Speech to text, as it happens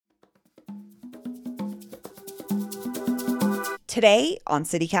Today on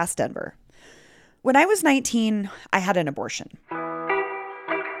CityCast Denver. When I was 19, I had an abortion. I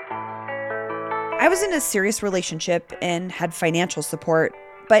was in a serious relationship and had financial support,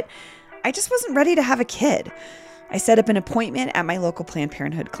 but I just wasn't ready to have a kid. I set up an appointment at my local Planned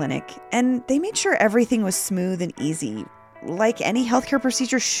Parenthood clinic, and they made sure everything was smooth and easy, like any healthcare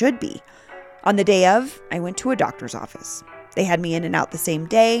procedure should be. On the day of, I went to a doctor's office. They had me in and out the same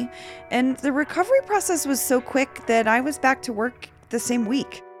day, and the recovery process was so quick that I was back to work the same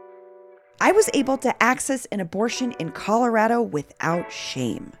week. I was able to access an abortion in Colorado without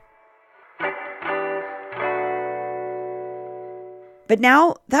shame. But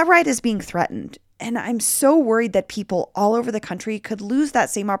now that right is being threatened, and I'm so worried that people all over the country could lose that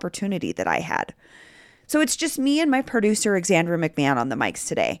same opportunity that I had. So it's just me and my producer, Xandra McMahon, on the mics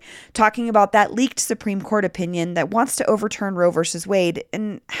today, talking about that leaked Supreme Court opinion that wants to overturn Roe v. Wade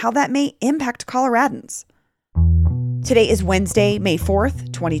and how that may impact Coloradans. Today is Wednesday, May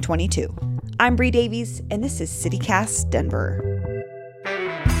 4th, 2022. I'm Bree Davies, and this is CityCast Denver.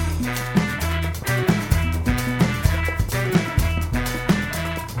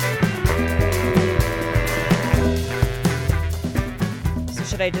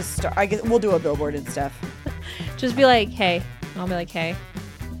 Should I just start? I guess we'll do a billboard and stuff. Just be like, hey. And I'll be like, hey.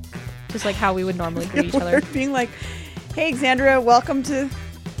 Just like how we would normally greet each other. Being like, hey, Xandra, welcome to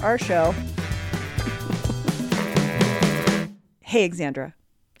our show. Hey, Xandra.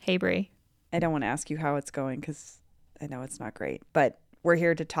 Hey, Bree. I don't want to ask you how it's going because I know it's not great. But we're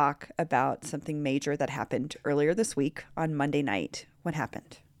here to talk about something major that happened earlier this week on Monday night. What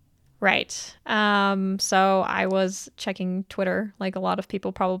happened? Right. So I was checking Twitter like a lot of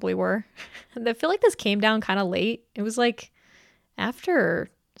people probably were. I feel like this came down kind of late. It was like after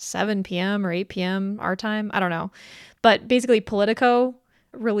 7 p.m. or 8 p.m. our time. I don't know. But basically Politico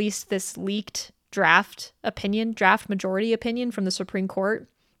released this leaked draft majority opinion from the Supreme Court.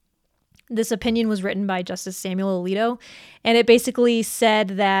 This opinion was written by Justice Samuel Alito, and it basically said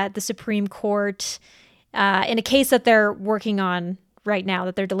that the Supreme Court, in a case that they're working on right now,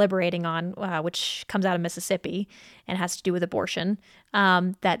 that they're deliberating on, which comes out of Mississippi and has to do with abortion,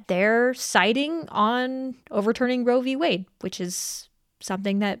 that they're citing on overturning Roe v. Wade, which is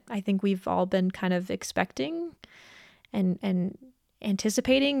something that I think we've all been kind of expecting and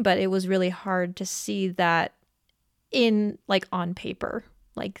anticipating, but it was really hard to see that in like on paper,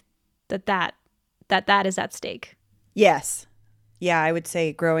 like that is at stake. Yes. Yeah, I would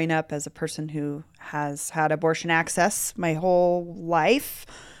say growing up as a person who has had abortion access my whole life,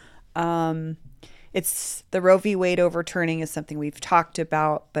 it's the Roe v. Wade overturning is something we've talked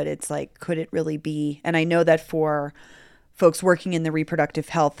about, but it's like, could it really be? And I know that for folks working in the reproductive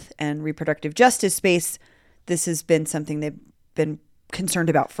health and reproductive justice space, this has been something they've been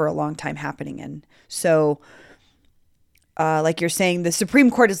concerned about for a long time happening. And so, like you're saying, the Supreme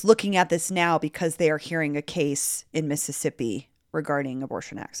Court is looking at this now because they are hearing a case in Mississippi regarding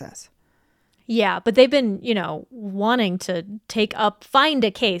abortion access. Yeah, but they've been, wanting to find a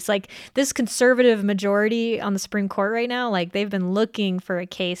case. Like this conservative majority on the Supreme Court right now, like they've been looking for a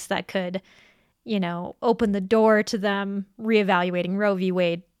case that could, open the door to them reevaluating Roe v.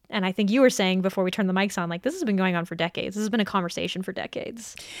 Wade. And I think you were saying before we turned the mics on, like this has been going on for decades. This has been a conversation for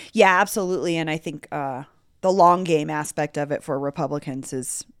decades. Yeah, absolutely. And I think the long game aspect of it for Republicans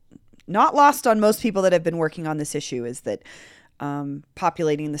is not lost on most people that have been working on this issue, is that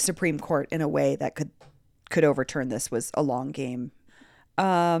populating the Supreme Court in a way that could overturn this was a long game.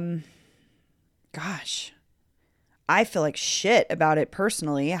 Gosh, I feel like shit about it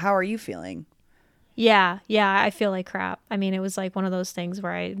personally. How are you feeling? Yeah, I feel like crap. I mean, it was like one of those things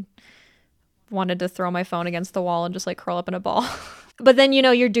where I wanted to throw my phone against the wall and just like curl up in a ball. But then,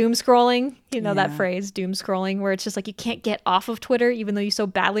 you're doom scrolling, that phrase, doom scrolling, where it's just like you can't get off of Twitter, even though you so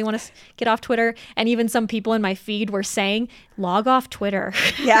badly want to get off Twitter. And even some people in my feed were saying, log off Twitter.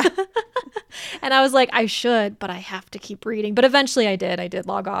 Yeah. And I was like, I should, but I have to keep reading. But eventually I did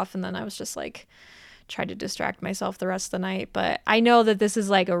log off. And then I was just like, tried to distract myself the rest of the night. But I know that this is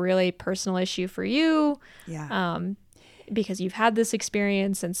like a really personal issue for you. Yeah. Because you've had this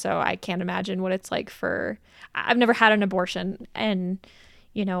experience. And so I can't imagine what it's like I've never had an abortion, and,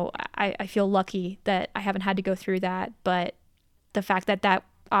 I feel lucky that I haven't had to go through that. But the fact that that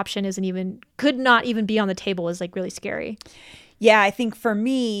option could not even be on the table is like really scary. Yeah, I think for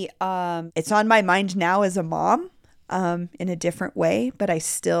me, it's on my mind now as a mom in a different way, but I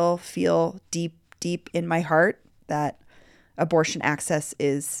still feel deep in my heart that abortion access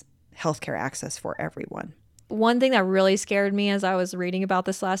is healthcare access for everyone. one thing that really scared me as I was reading about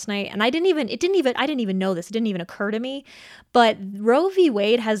this last night, and I didn't even know this. It didn't even occur to me, but Roe v.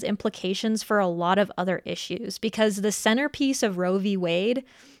 Wade has implications for a lot of other issues, because the centerpiece of Roe v. Wade,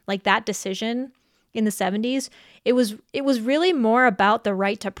 like that decision in the 70s, it was really more about the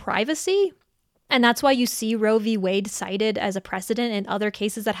right to privacy. And that's why you see Roe v. Wade cited as a precedent in other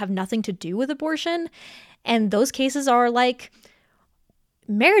cases that have nothing to do with abortion. And those cases are like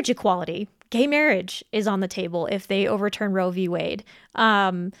marriage equality. Gay marriage is on the table if they overturn Roe v. Wade.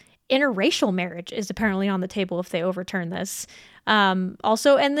 Interracial marriage is apparently on the table if they overturn this.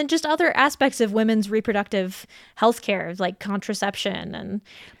 Also, and then just other aspects of women's reproductive health care, like contraception.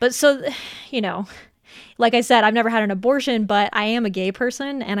 But so, you know, like I said, I've never had an abortion, but I am a gay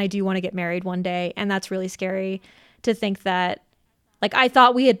person and I do want to get married one day. And that's really scary to think that, like, I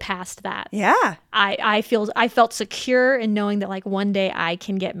thought we had passed that. Yeah. I felt secure in knowing that, like, one day I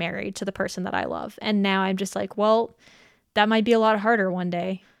can get married to the person that I love. And now I'm just like, well, that might be a lot harder one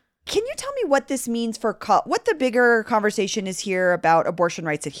day. Can you tell me what this means for what the bigger conversation is here about abortion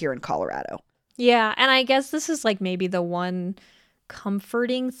rights here in Colorado? Yeah. And I guess this is like maybe the one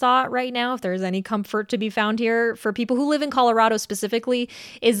comforting thought right now, if there's any comfort to be found here for people who live in Colorado specifically,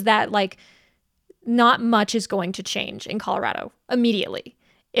 is that, like, not much is going to change in Colorado immediately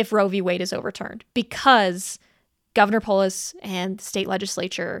if Roe v. Wade is overturned, because Governor Polis and the state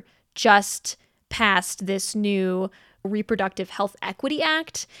legislature just passed this new Reproductive Health Equity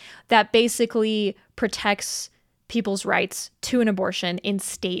Act that basically protects people's rights to an abortion in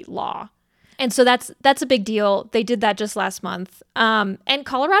state law. And so that's a big deal. They did that just last month. And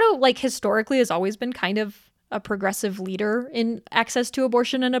Colorado, like, historically has always been kind of a progressive leader in access to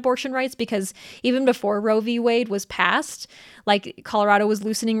abortion and abortion rights, because even before Roe v. Wade was passed, like, Colorado was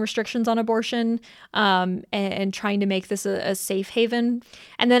loosening restrictions on abortion and trying to make this a safe haven.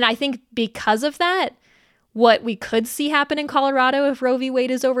 And then I think because of that, what we could see happen in Colorado if Roe v. Wade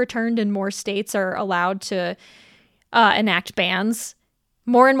is overturned and more states are allowed to enact bans,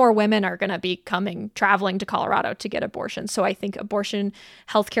 more and more women are going to be traveling to Colorado to get abortions. So I think abortion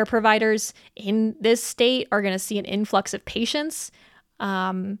healthcare providers in this state are going to see an influx of patients.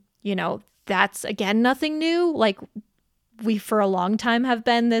 You know, that's, again, nothing new. Like, we for a long time have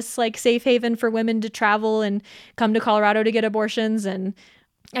been this, like, safe haven for women to travel and come to Colorado to get abortions. And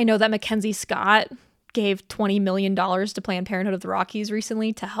I know that Mackenzie Scott gave $20 million to Planned Parenthood of the Rockies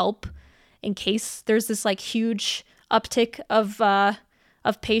recently to help in case there's this, like, huge uptick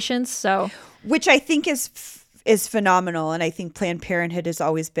of patients. So, which I think is phenomenal. And I think Planned Parenthood has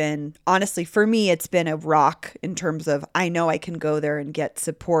always been, honestly, for me, it's been a rock in terms of, I know I can go there and get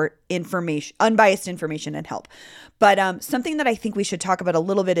support, information, unbiased information, and help. But something that I think we should talk about a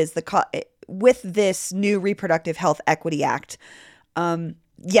little bit is with this new Reproductive Health Equity Act.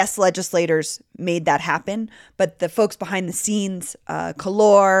 Yes, legislators made that happen, but the folks behind the scenes,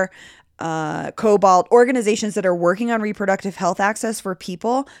 Calor, Cobalt, organizations that are working on reproductive health access for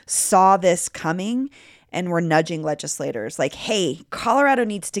people, saw this coming and were nudging legislators like, hey, Colorado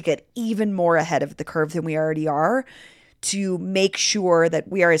needs to get even more ahead of the curve than we already are to make sure that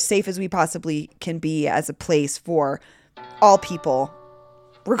we are as safe as we possibly can be as a place for all people,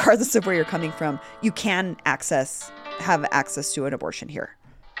 regardless of where you're coming from. You can have access to an abortion here.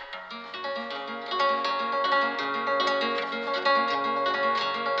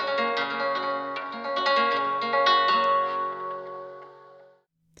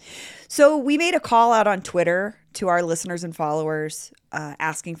 So we made a call out on Twitter to our listeners and followers,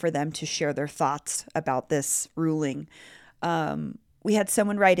 asking for them to share their thoughts about this ruling. We had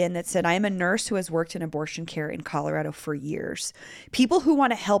someone write in that said, I am a nurse who has worked in abortion care in Colorado for years. People who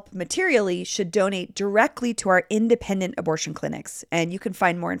want to help materially should donate directly to our independent abortion clinics. And you can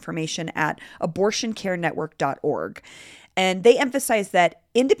find more information at abortioncarenetwork.org. And they emphasize that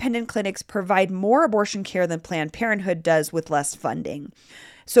independent clinics provide more abortion care than Planned Parenthood does with less funding.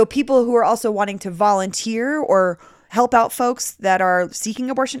 So people who are also wanting to volunteer or help out folks that are seeking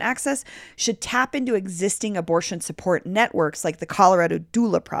abortion access should tap into existing abortion support networks like the Colorado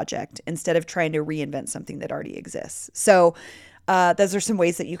Doula Project instead of trying to reinvent something that already exists. So those are some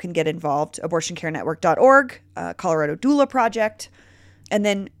ways that you can get involved. abortioncarenetwork.org, Colorado Doula Project. And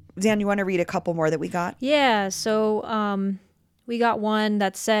then, Zan, you want to read a couple more that we got? Yeah. So we got one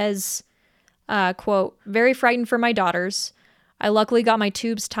that says, quote, very frightened for my daughters. I luckily got my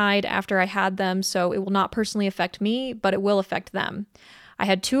tubes tied after I had them, so it will not personally affect me, but it will affect them. I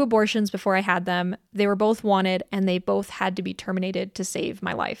had 2 abortions before I had them. They were both wanted, and they both had to be terminated to save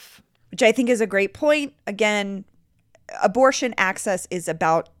my life. Which I think is a great point. Again, abortion access is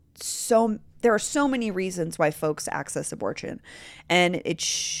about there are so many reasons why folks access abortion, and it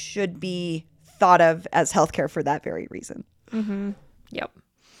should be thought of as healthcare for that very reason. Mm-hmm. Yep.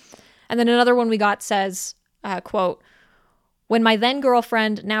 And then another one we got says, quote, "When my then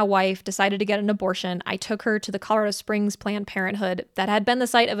girlfriend, now wife, decided to get an abortion, I took her to the Colorado Springs Planned Parenthood that had been the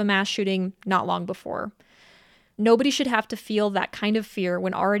site of a mass shooting not long before. Nobody should have to feel that kind of fear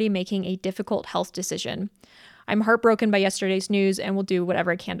when already making a difficult health decision. I'm heartbroken by yesterday's news and will do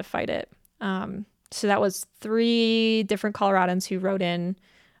whatever I can to fight it." So that was 3 different Coloradans who wrote in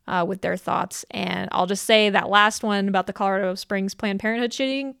with their thoughts. And I'll just say that last one about the Colorado Springs Planned Parenthood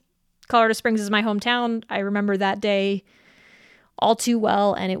shooting. Colorado Springs is my hometown. I remember that day all too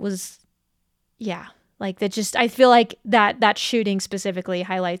well. And it was, yeah, like that just, I feel like that shooting specifically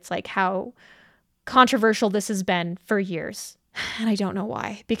highlights like how controversial this has been for years. And I don't know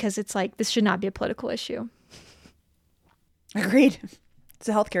why, because it's like, this should not be a political issue. Agreed. It's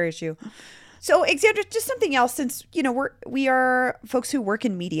a healthcare issue. So, Alexandra, just something else, since, you know, we are folks who work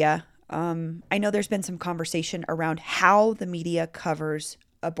in media. I know there's been some conversation around how the media covers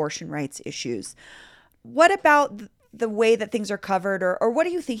abortion rights issues. What about the way that things are covered, or what are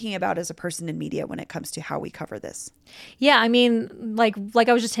you thinking about as a person in media when it comes to how we cover this? Yeah, I mean, like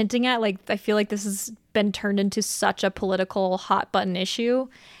I was just hinting at, like, I feel like this has been turned into such a political hot button issue,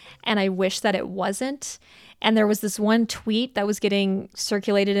 and I wish that it wasn't. And there was this one tweet that was getting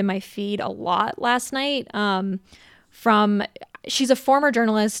circulated in my feed a lot last night she's a former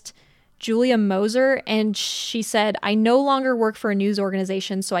journalist, Julia Moser, and she said, "I no longer work for a news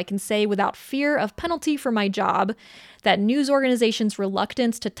organization, so I can say without fear of penalty for my job that news organizations'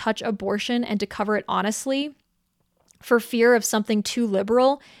 reluctance to touch abortion and to cover it honestly for fear of something too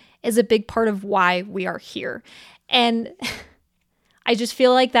liberal is a big part of why we are here." And I just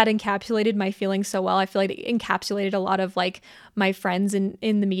feel like that encapsulated my feelings so well. I feel like it encapsulated a lot of like my friends in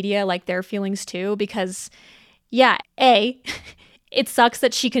the media, like their feelings too, because yeah, it sucks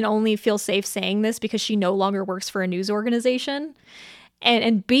that she can only feel safe saying this because she no longer works for a news organization.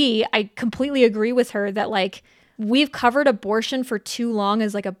 And B, I completely agree with her that like we've covered abortion for too long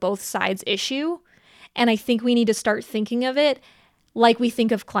as like a both sides issue. And I think we need to start thinking of it like we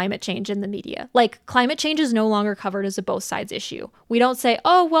think of climate change in the media. Like climate change is no longer covered as a both sides issue. We don't say,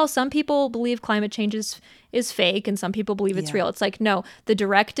 oh, well, some people believe climate change is fake and some people believe it's real. It's like, no, the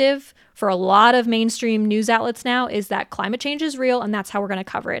directive for a lot of mainstream news outlets now is that climate change is real and that's how we're going to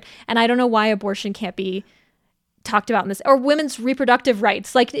cover it. And I don't know why abortion can't be talked about in this, or women's reproductive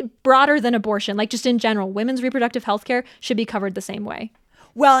rights, like broader than abortion, like just in general, women's reproductive health care should be covered the same way.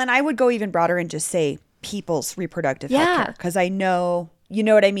 Well, and I would go even broader and just say people's reproductive health care, because I know, you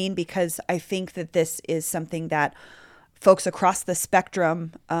know what I mean? Because I think that this is something that folks across the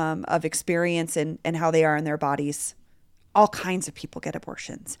spectrum of experience and how they are in their bodies, all kinds of people get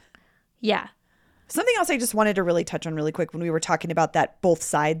abortions. Yeah. Something else I just wanted to really touch on really quick when we were talking about that both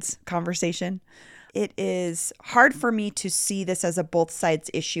sides conversation. It is hard for me to see this as a both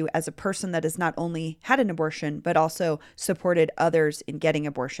sides issue as a person that has not only had an abortion, but also supported others in getting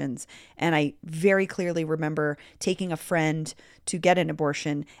abortions. And I very clearly remember taking a friend to get an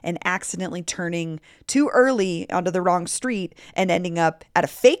abortion and accidentally turning too early onto the wrong street and ending up at a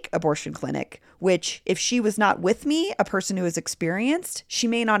fake abortion clinic, which if she was not with me, a person who is experienced, she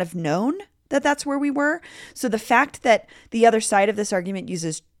may not have known that that's where we were. So the fact that the other side of this argument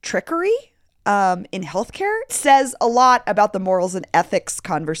uses trickery in healthcare says a lot about the morals and ethics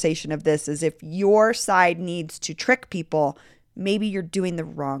conversation of this. Is if your side needs to trick people, maybe you're doing the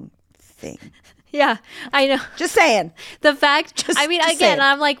wrong thing. Yeah, I know. Just saying. The fact, I mean, again, saying.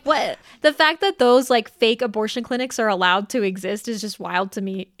 I'm like, what? The fact that those like fake abortion clinics are allowed to exist is just wild to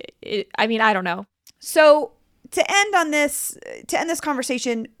me. I mean, I don't know. So to end this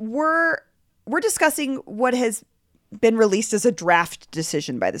conversation, we're discussing what has been released as a draft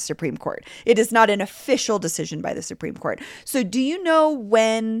decision by the Supreme Court. It is not an official decision by the Supreme Court. So do you know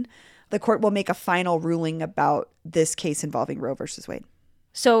when the court will make a final ruling about this case involving Roe versus Wade?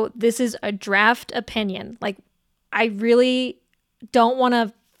 So this is a draft opinion. Like, I really don't want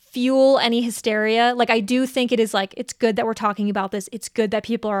to fuel any hysteria. Like, I do think it is like, it's good that we're talking about this. It's good that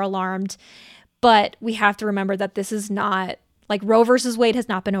people are alarmed. But we have to remember that this is not, like, Roe versus Wade has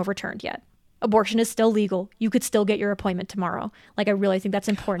not been overturned yet. Abortion is still legal. You could still get your appointment tomorrow. Like, I really think that's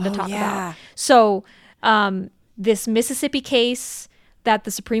important to talk about. So this Mississippi case that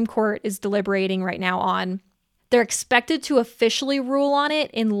the Supreme Court is deliberating right now on, they're expected to officially rule on it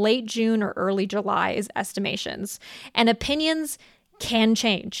in late June or early July is estimations. And opinions can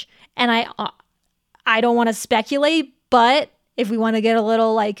change. And I don't want to speculate, but if we want to get a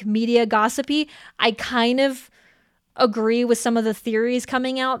little like media gossipy, I kind of agree with some of the theories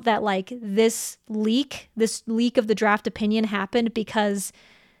coming out that like this leak of the draft opinion happened because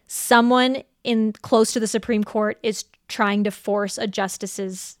someone in close to the Supreme Court is trying to force a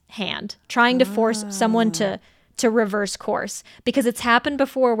justice's hand, trying to force someone to reverse course, because it's happened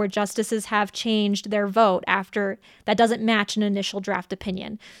before where justices have changed their vote after that doesn't match an initial draft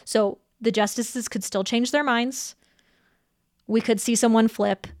opinion. So the justices could still change their minds. We could see someone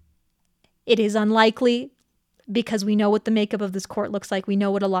flip. It is unlikely because we know what the makeup of this court looks like. We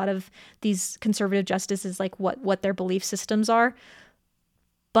know what a lot of these conservative justices, like what their belief systems are.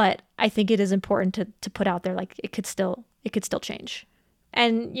 But I think it is important to put out there, like, it could still change.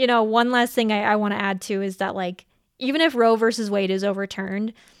 And, you know, one last thing I want to add to is that, like, even if Roe versus Wade is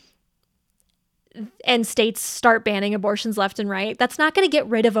overturned and states start banning abortions left and right, that's not going to get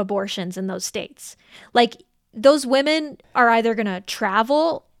rid of abortions in those states. Like, those women are either going to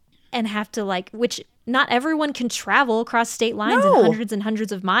travel and have to, like, which not everyone can travel across state lines and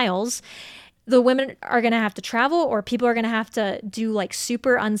hundreds of miles. The women are going to have to travel, or people are going to have to do, like,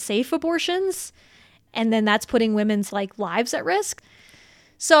 super unsafe abortions. And then that's putting women's, like, lives at risk.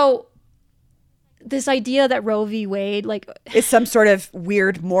 So this idea that Roe v. Wade, like, is some sort of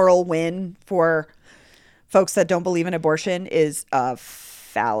weird moral win for folks that don't believe in abortion is a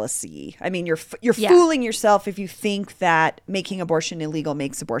fallacy. I mean, you're fooling yourself if you think that making abortion illegal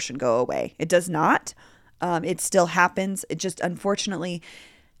makes abortion go away. It does not. It still happens. It just, unfortunately,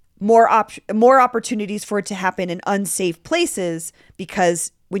 more opportunities for it to happen in unsafe places,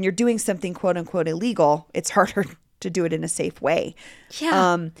 because when you're doing something quote unquote illegal, it's harder to do it in a safe way.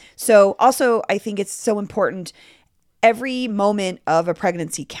 Yeah. So also, I think it's so important. Every moment of a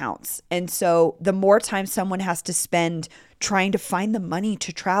pregnancy counts. And so the more time someone has to spend trying to find the money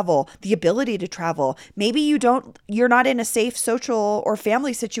to travel, the ability to travel, maybe you're not in a safe social or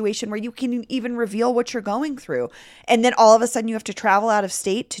family situation where you can even reveal what you're going through. And then all of a sudden you have to travel out of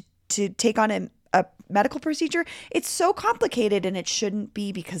state to take on a medical procedure. It's so complicated, and it shouldn't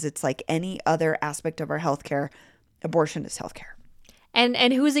be, because it's like any other aspect of our healthcare. Abortion is healthcare.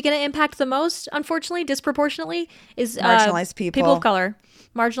 And who is it going to impact the most, unfortunately, disproportionately, is marginalized people of color,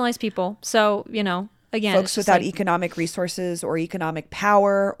 marginalized people. So, you know, again, folks without economic resources or economic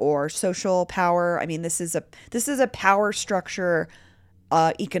power or social power. I mean, this is a power structure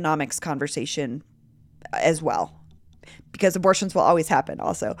economics conversation as well, because abortions will always happen.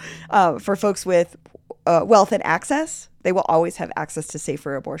 Also, for folks with wealth and access, they will always have access to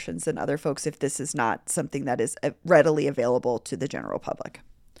safer abortions than other folks if this is not something that is readily available to the general public.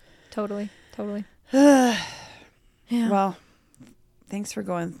 Totally. Yeah. Well, thanks for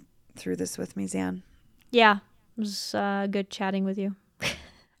going through this with me, Zan. Yeah, it was good chatting with you.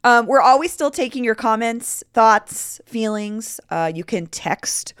 We're always still taking your comments, thoughts, feelings. You can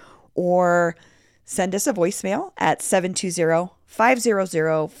text or send us a voicemail at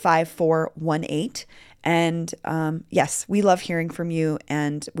 720-500-5418. And yes, we love hearing from you,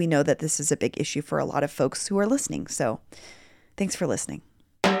 and we know that this is a big issue for a lot of folks who are listening. So thanks for listening.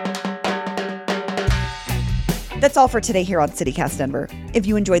 That's all for today here on CityCast Denver. If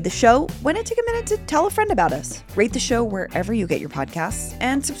you enjoyed the show, why not take a minute to tell a friend about us? Rate the show wherever you get your podcasts,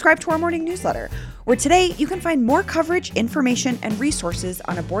 and subscribe to our morning newsletter, where today you can find more coverage, information, and resources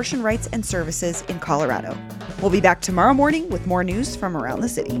on abortion rights and services in Colorado. We'll be back tomorrow morning with more news from around the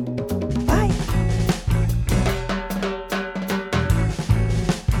city. Bye.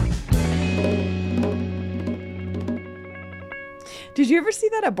 Did you ever see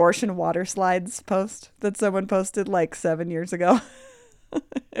that abortion water slides post that someone posted like 7 years ago?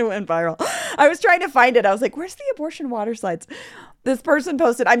 It went viral. I was trying to find it. I was like, where's the abortion water slides? This person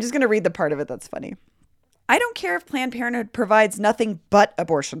posted, I'm just going to read the part of it that's funny. I don't care if Planned Parenthood provides nothing but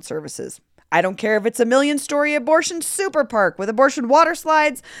abortion services. I don't care if it's a 1,000,000-story abortion super park with abortion water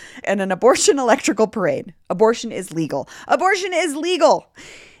slides and an abortion electrical parade. Abortion is legal. Abortion is legal.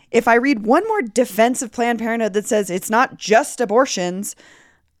 If I read one more defense of Planned Parenthood that says it's not just abortions,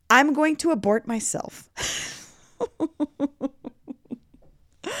 I'm going to abort myself.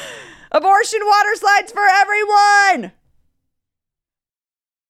 Abortion water slides for everyone!